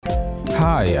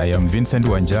Hi, I am Vincent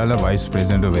Wanjala, Vice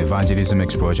President of Evangelism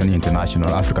Explosion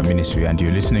International Africa Ministry, and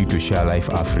you're listening to Share Life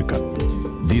Africa.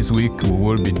 This week, we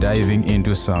will be diving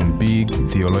into some big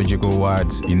theological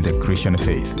words in the Christian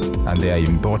faith, and they are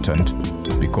important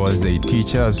because they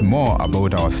teach us more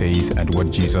about our faith and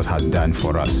what Jesus has done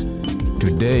for us.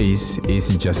 Today's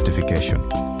is justification.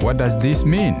 What does this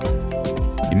mean?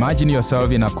 Imagine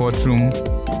yourself in a courtroom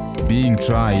being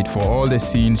tried for all the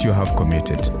sins you have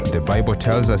committed. The Bible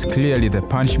tells us clearly the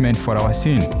punishment for our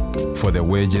sin, for the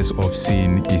wages of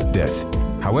sin is death.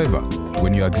 However,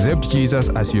 when you accept Jesus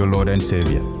as your Lord and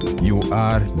Savior, you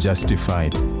are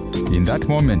justified. In that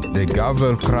moment, the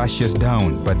gavel crashes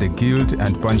down, but the guilt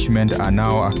and punishment are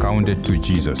now accounted to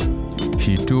Jesus.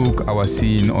 He took our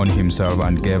sin on himself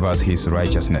and gave us his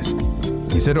righteousness.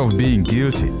 Instead of being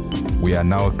guilty, we are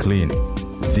now clean.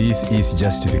 This is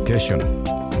justification,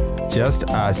 just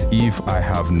as if I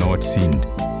have not sinned.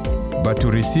 But to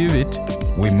receive it,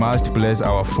 we must place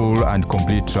our full and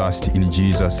complete trust in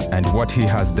Jesus and what he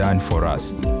has done for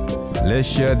us. Let's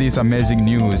share this amazing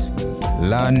news.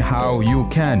 Learn how you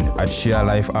can at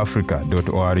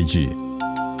sharelifeafrica.org.